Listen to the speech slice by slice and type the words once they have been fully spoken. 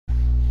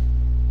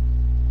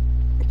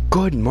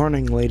Good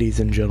morning,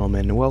 ladies and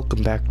gentlemen.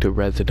 Welcome back to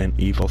Resident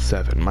Evil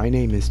 7. My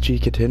name is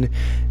Chicetan,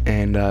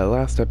 and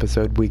last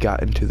episode we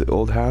got into the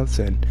old house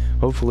and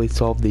hopefully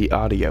solved the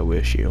audio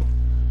issue.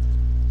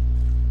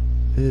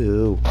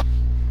 Ew,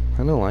 I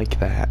don't like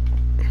that.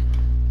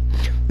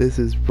 This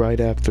is right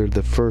after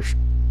the first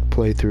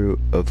playthrough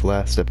of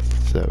last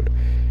episode.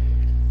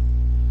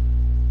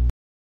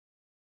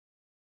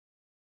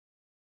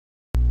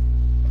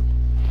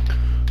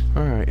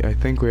 Alright, I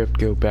think we have to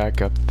go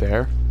back up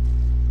there.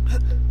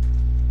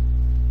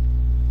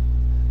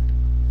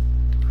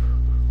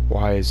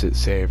 Why is it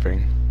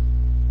saving?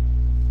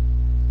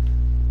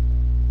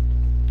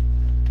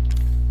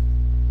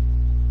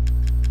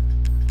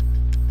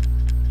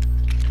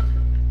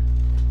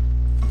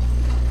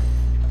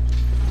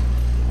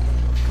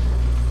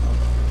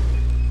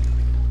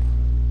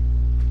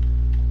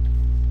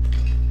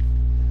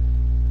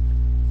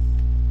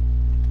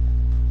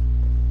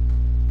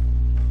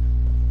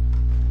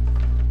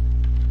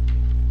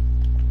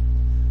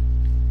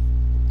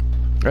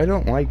 I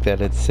don't like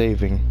that it's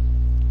saving.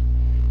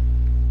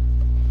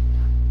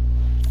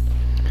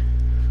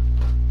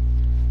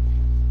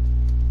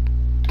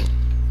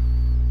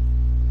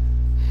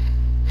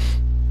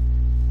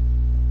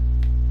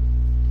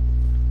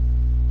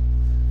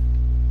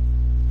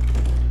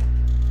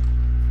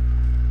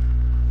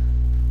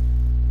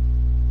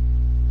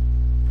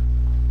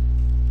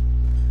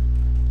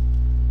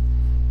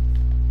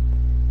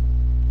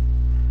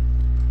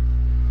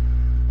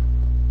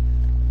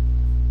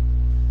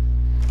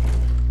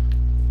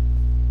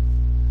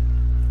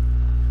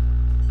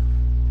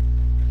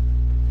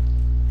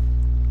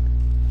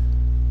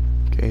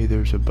 Okay,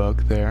 there's a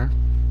bug there.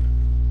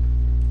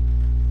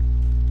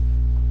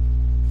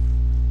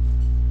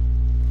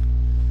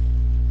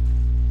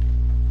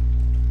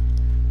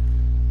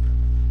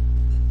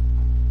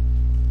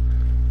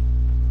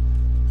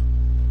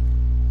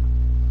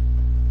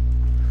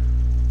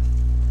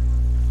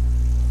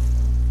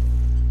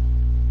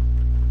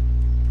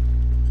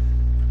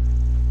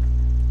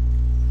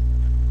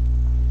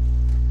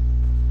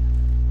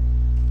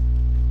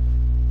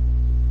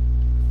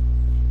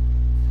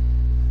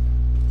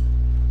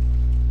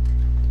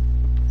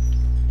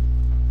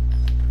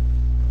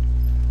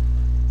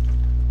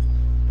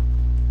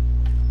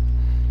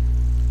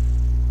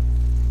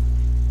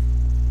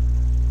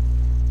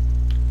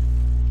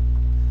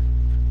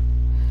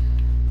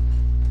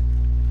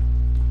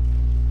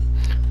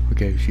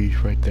 Okay, she's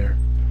right there.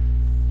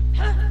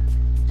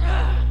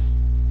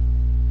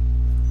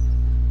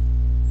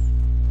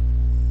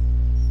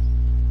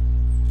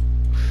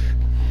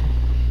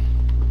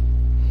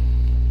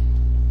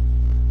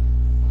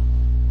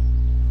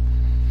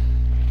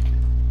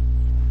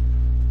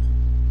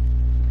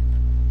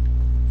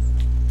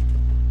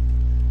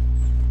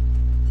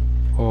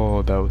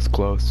 Oh, that was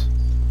close.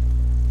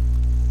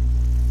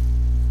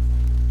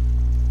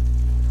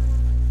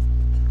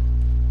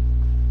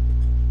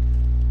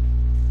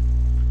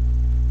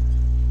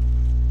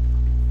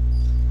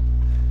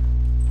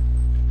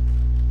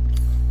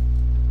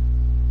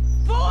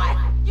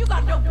 You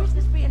got no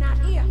business being out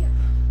here.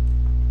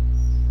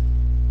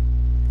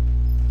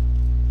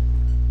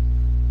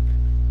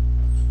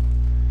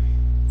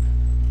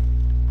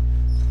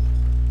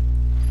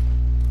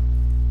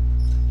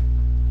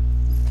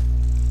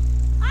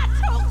 I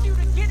told you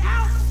to get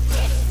out.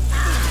 It's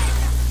time.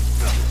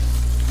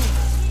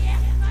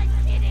 Yes, my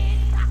kitty.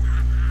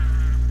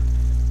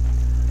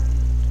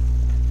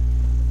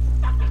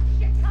 Fucking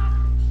shit cop.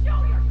 Show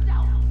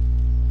yourself.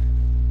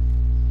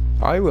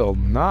 I will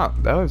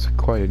not. That was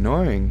quite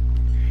annoying.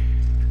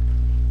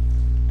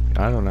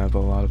 I don't have a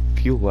lot of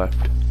fuel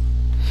left.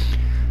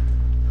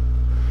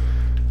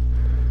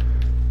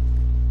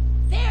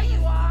 There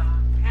you are.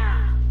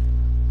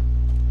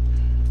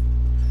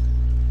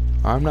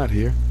 I'm not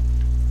here.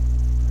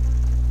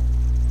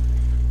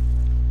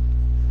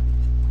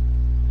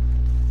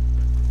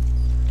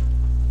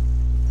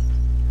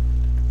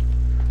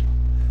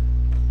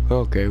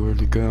 Okay, we're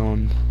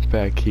going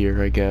back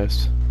here, I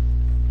guess.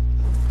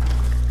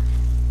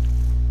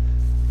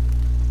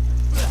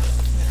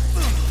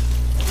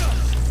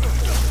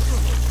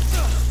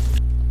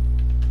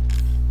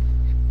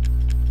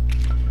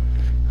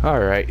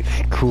 Alright,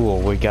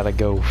 cool. We gotta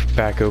go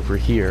back over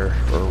here,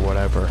 or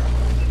whatever.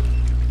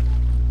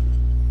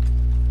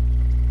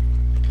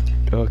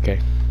 Okay,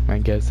 I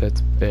guess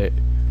that's it.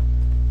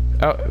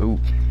 Oh, ooh.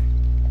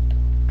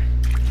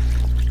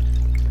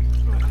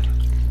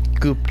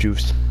 Goop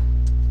juice.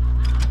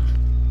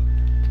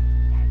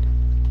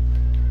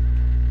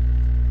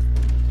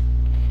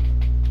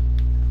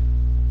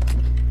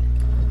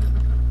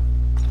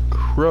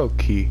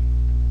 Croaky.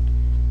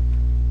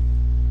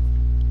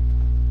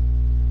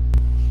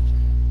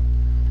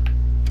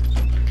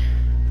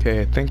 Okay,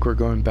 I think we're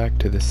going back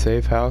to the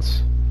safe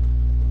house,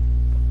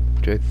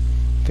 which I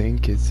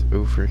think is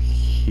over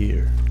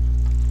here.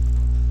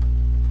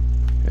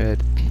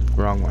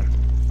 Wrong one.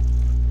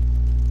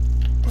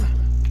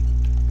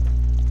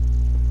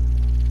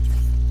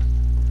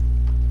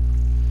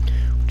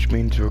 Which which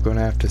means we're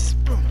gonna have to.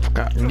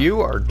 God, you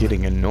are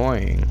getting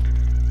annoying.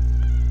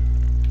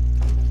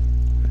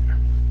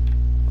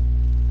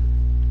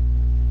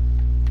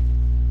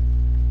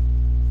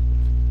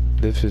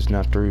 This is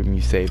not the room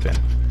you save in.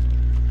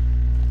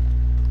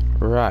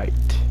 Right.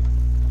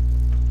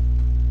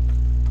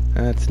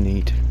 That's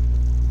neat.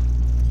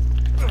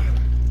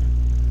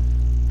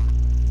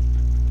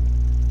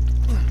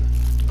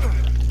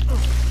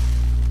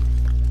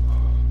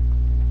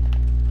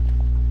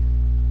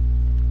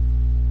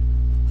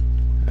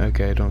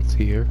 Okay, I don't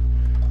see her.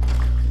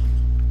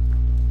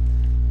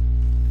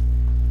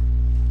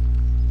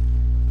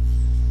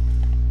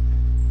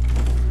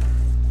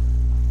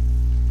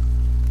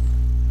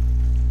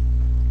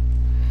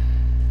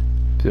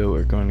 So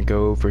we're going to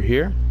go over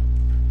here.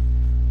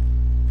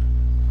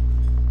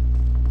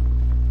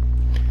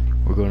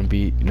 We're going to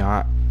be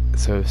not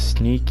so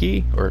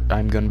sneaky, or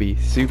I'm going to be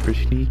super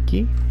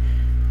sneaky.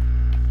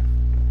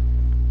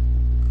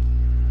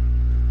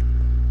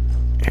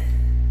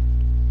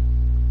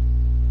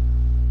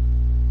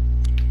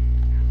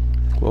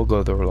 We'll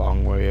go the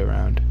long way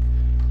around.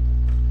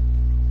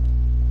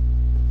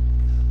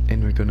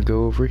 And we're going to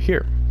go over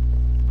here.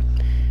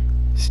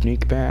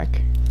 Sneak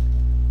back.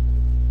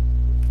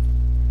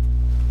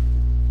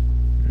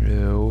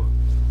 No.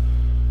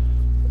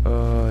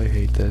 Oh, I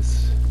hate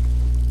this.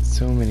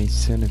 So many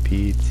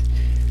centipedes.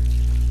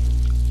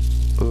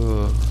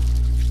 Ugh.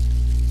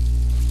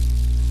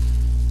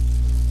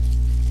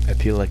 I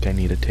feel like I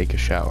need to take a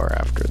shower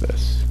after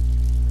this.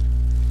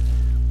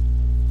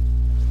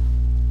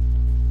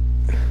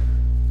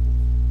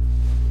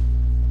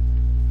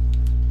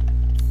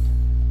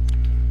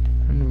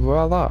 And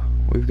voila,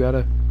 we've got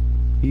a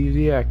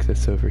easy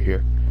access over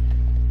here.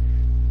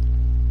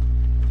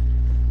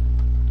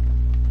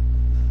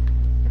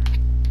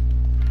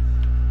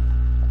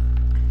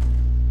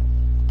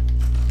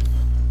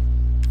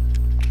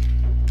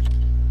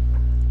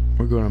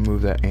 We're going to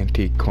move that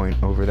antique coin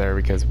over there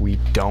because we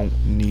don't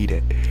need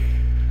it.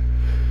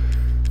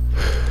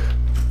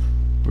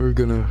 We're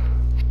going to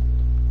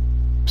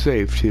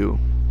save too.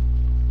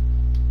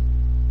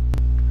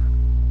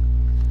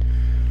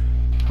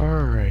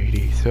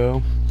 Alrighty,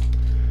 so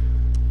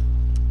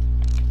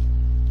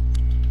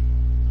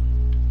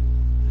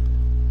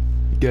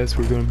I guess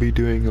we're going to be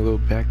doing a little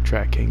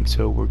backtracking,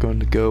 so we're going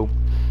to go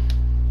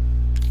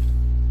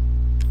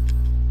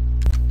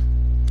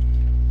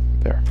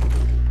there.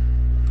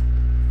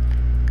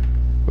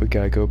 We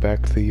gotta go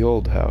back to the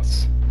old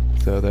house.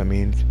 So that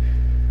means,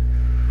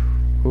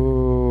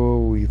 oh,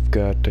 we've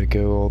got to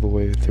go all the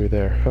way through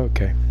there.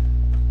 Okay.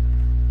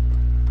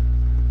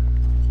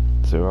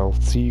 So I'll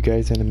see you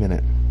guys in a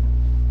minute.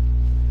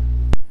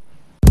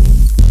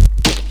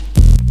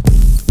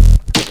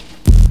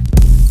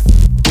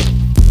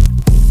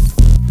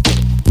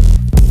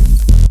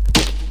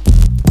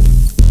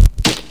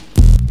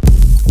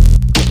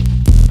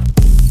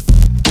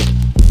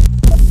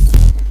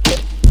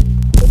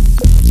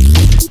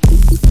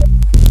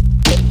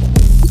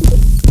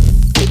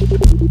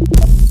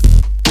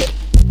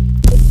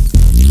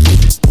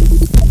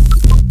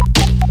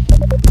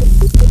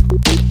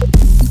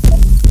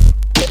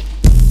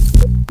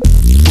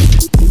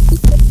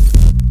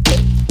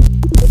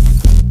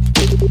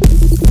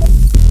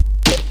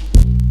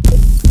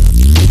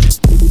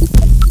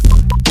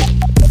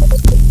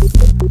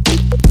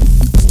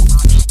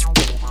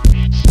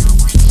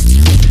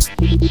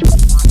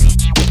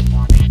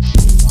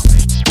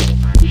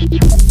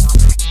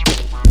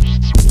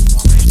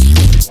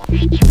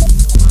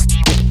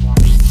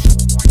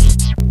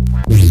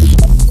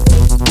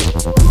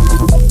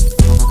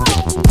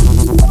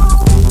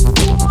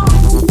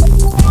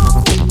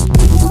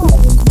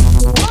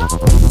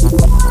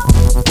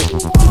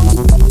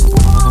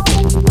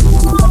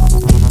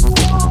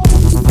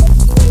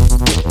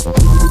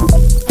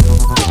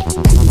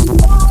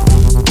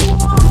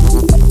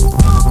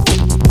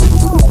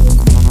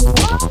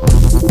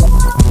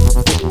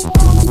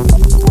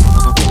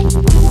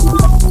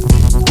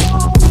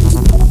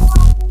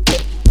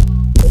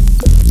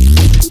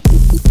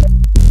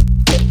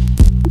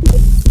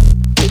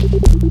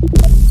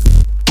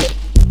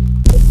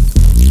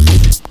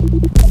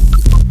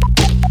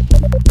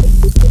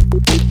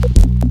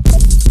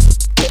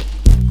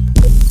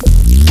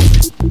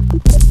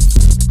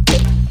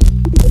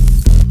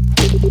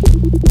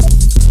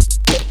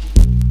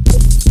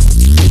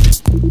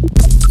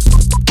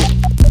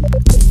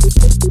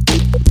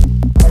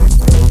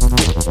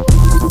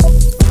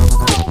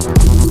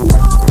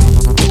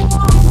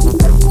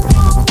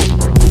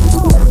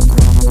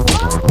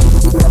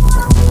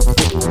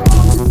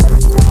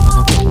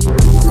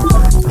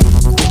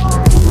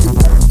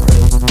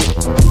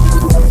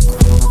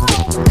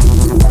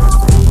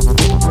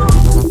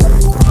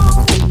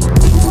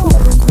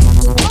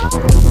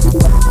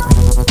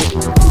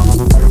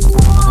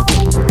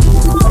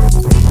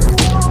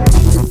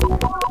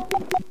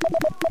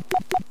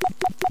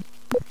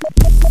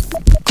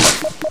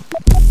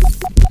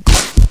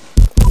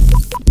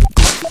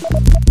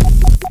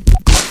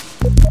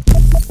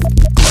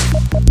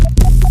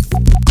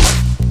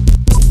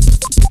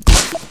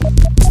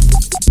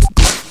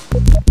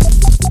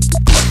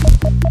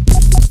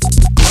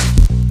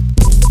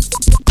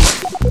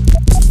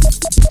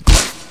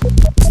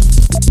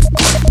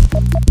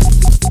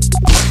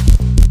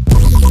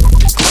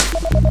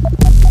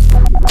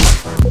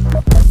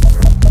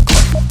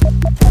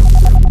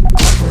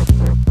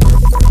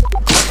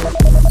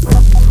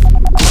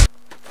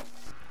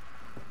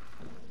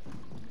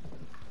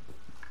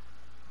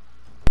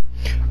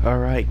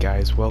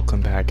 guys,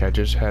 welcome back. I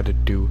just had to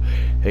do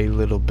a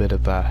little bit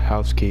of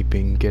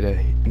housekeeping, get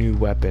a new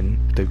weapon,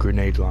 the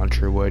grenade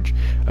launcher, which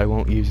I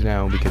won't use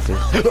now because there's...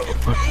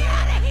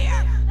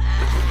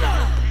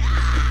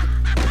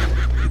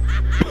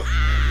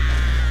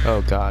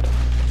 Oh god.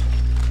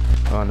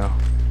 Oh no,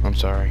 I'm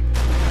sorry.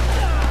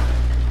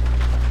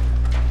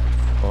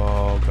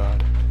 Oh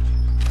god.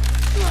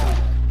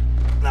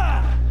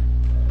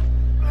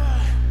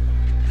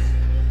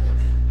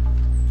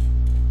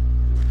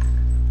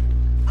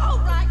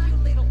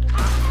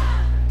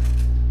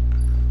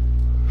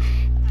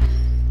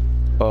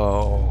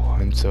 Oh,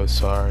 I'm so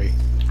sorry.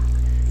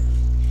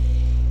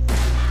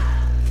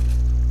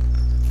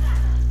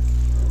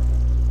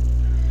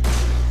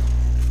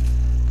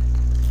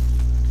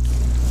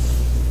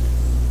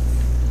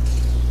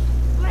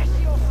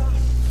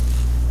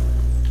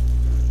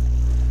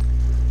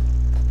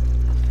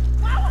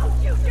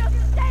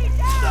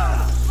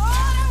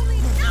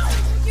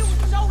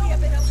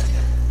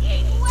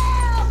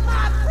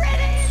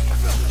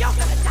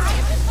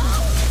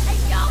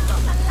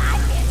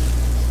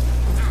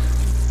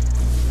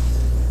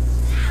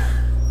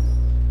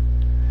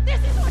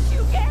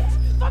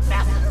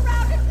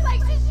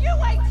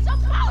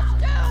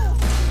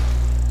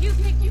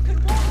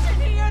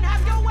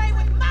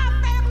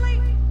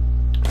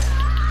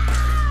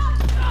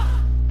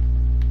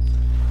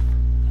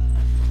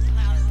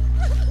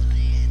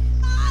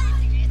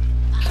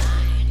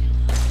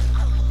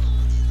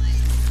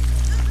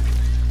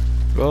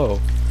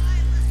 Oh.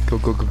 Go,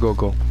 go, go, go,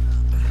 go.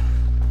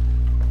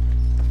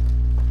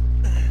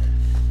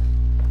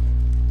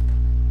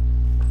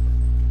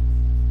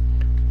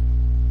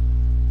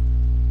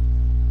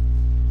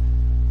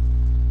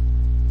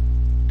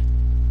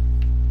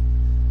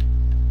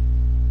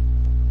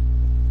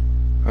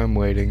 I'm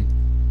waiting.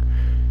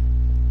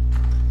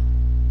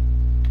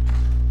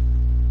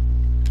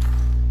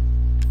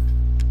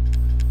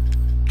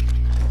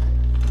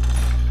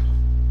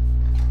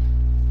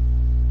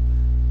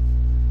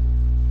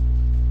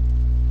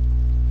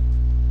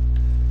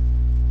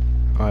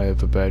 I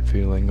have a bad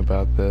feeling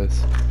about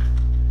this.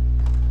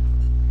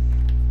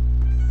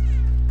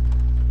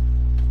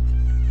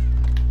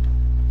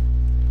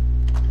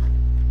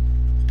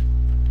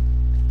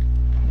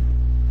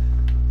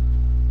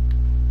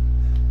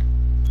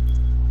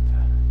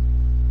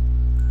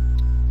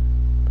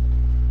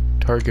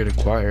 Target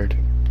acquired.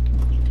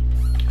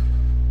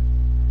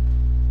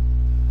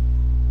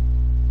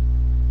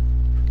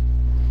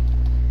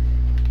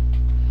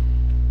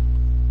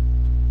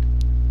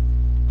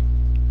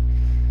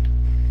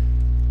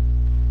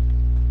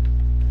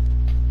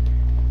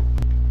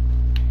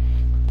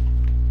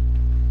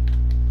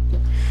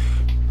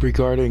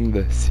 Regarding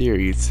the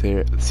series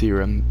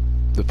serum,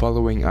 the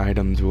following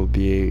items will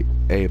be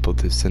able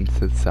to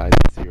synthesize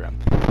the serum: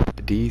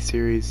 the D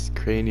series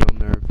cranial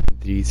nerve, the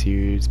D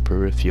series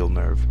peripheral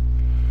nerve.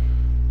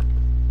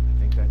 I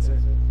think that's it.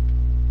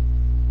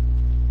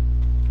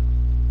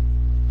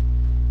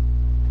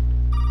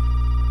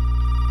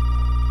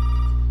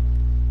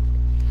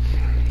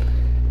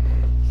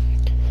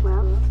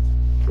 Well,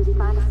 did you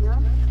find a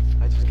serum?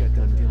 I just got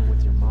done dealing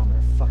with your mom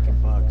and her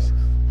fucking bugs.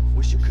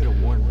 Wish you could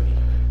have warned me.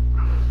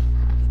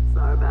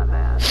 Sorry about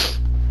that.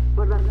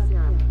 What about the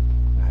serum?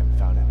 I haven't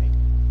found any,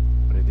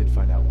 but I did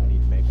find out we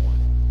need to make one.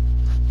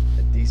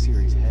 A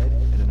D-series head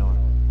and an arm.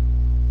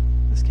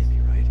 This can't be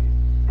right.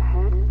 A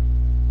head?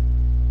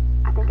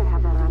 I think I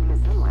have that around here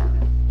somewhere.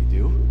 You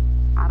do?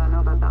 I don't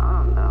know about the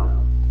arm, though.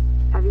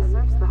 Have you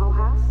searched the whole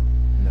house?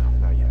 No,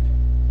 not yet.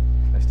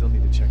 I still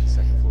need to check the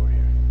second floor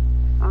here.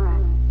 All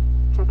right.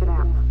 Check it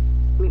out.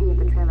 Meet me at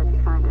the trailer if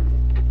you find it.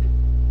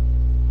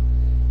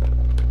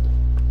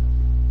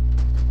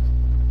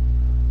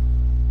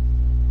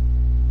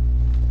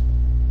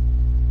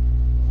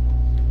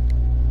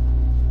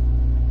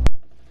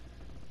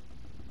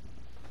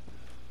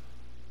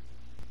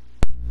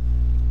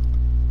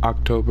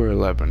 October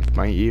 11th.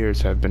 My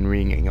ears have been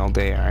ringing all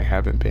day. I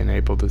haven't been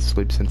able to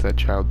sleep since that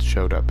child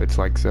showed up. It's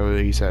like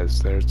Zoe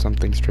says, there's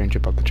something strange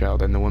about the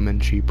child and the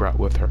woman she brought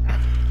with her.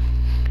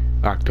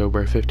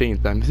 October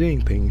 15th. I'm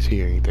seeing things,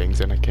 hearing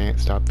things, and I can't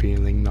stop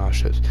feeling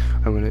nauseous.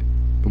 I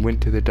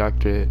went to the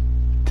doctor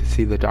to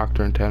see the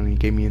doctor in town and he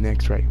gave me an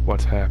x-ray.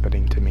 What's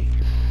happening to me?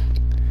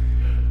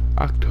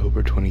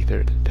 October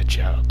 23rd. The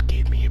child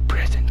gave me a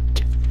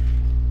present.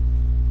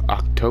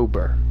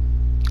 October.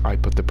 I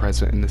put the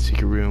present in the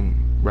secret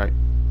room right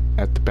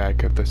at the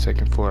back of the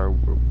second floor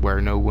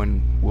where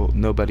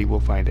nobody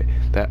will find it.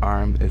 That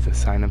arm is a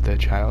sign of the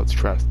child's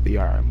trust. The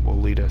arm will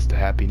lead us to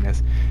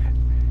happiness,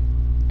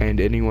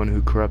 and anyone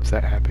who corrupts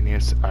that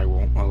happiness, I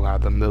won't allow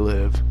them to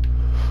live.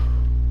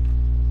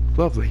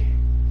 Lovely.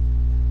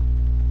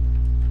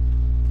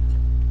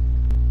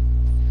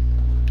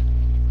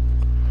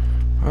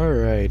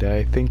 Alright,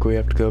 I think we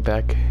have to go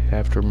back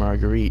after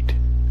Marguerite.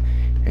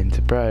 And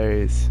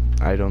surprise,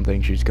 I don't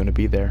think she's gonna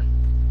be there.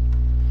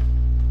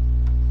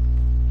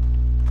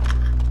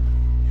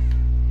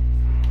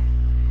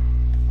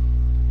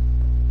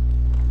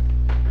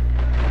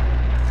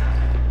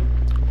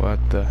 What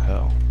the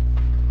hell?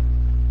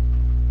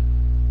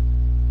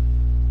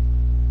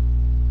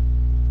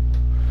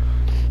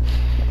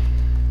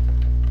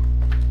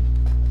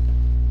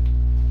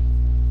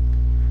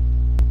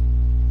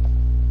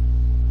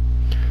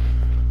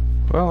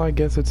 Well, I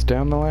guess it's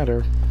down the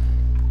ladder.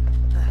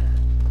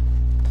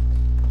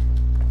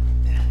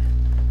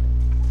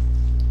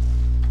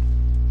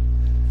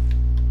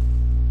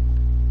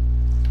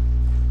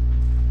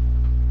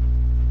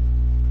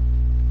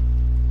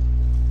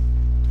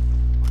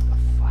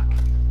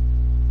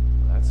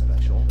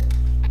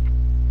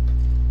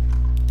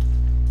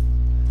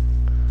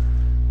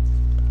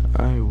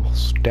 I will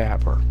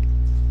stab her.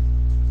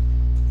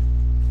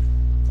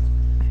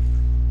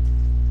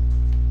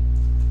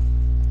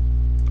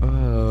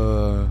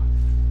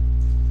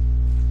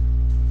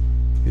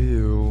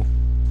 Ew.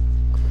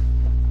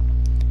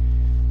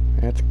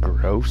 That's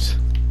gross.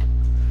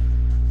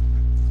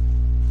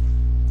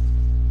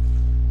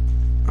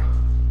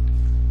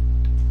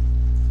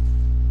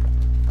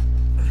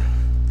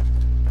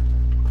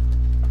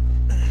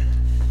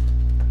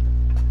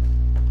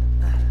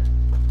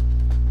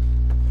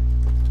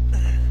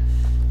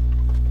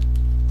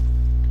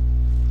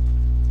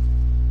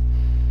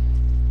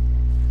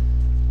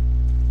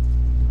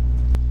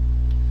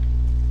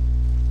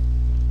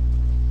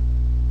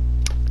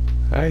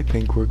 I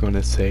think we're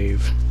gonna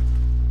save.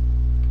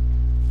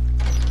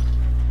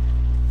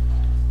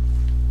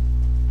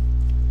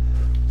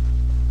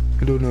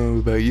 I don't know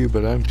about you,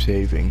 but I'm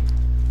saving.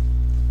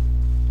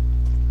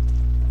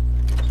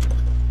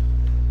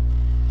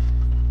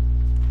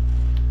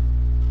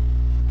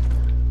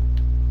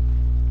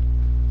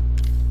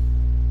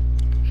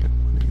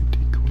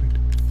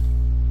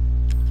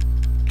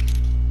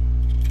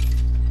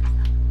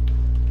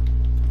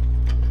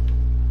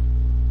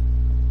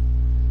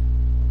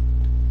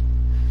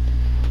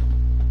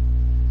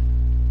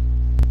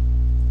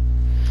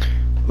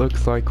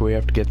 Looks like we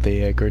have to get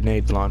the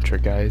grenade launcher,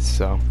 guys,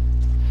 so.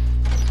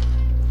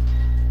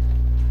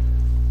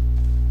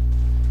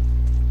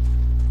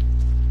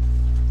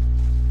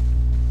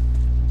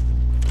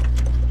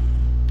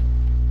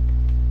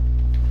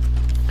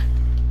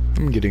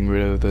 I'm getting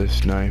rid of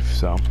this knife,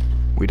 so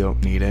we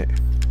don't need it.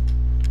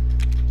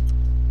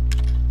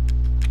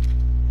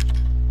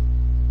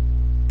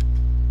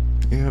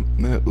 Yep,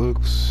 that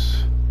looks...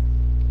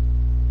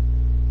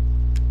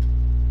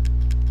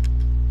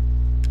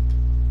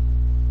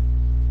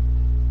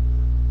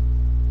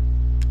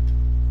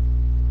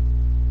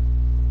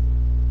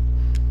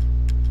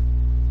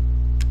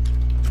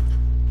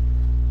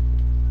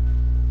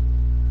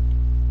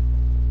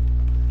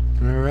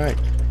 Alright.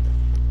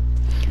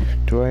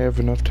 Do I have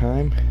enough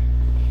time?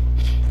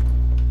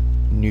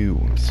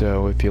 No.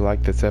 So if you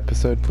like this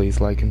episode,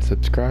 please like and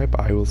subscribe.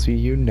 I will see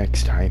you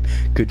next time.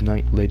 Good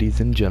night, ladies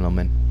and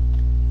gentlemen.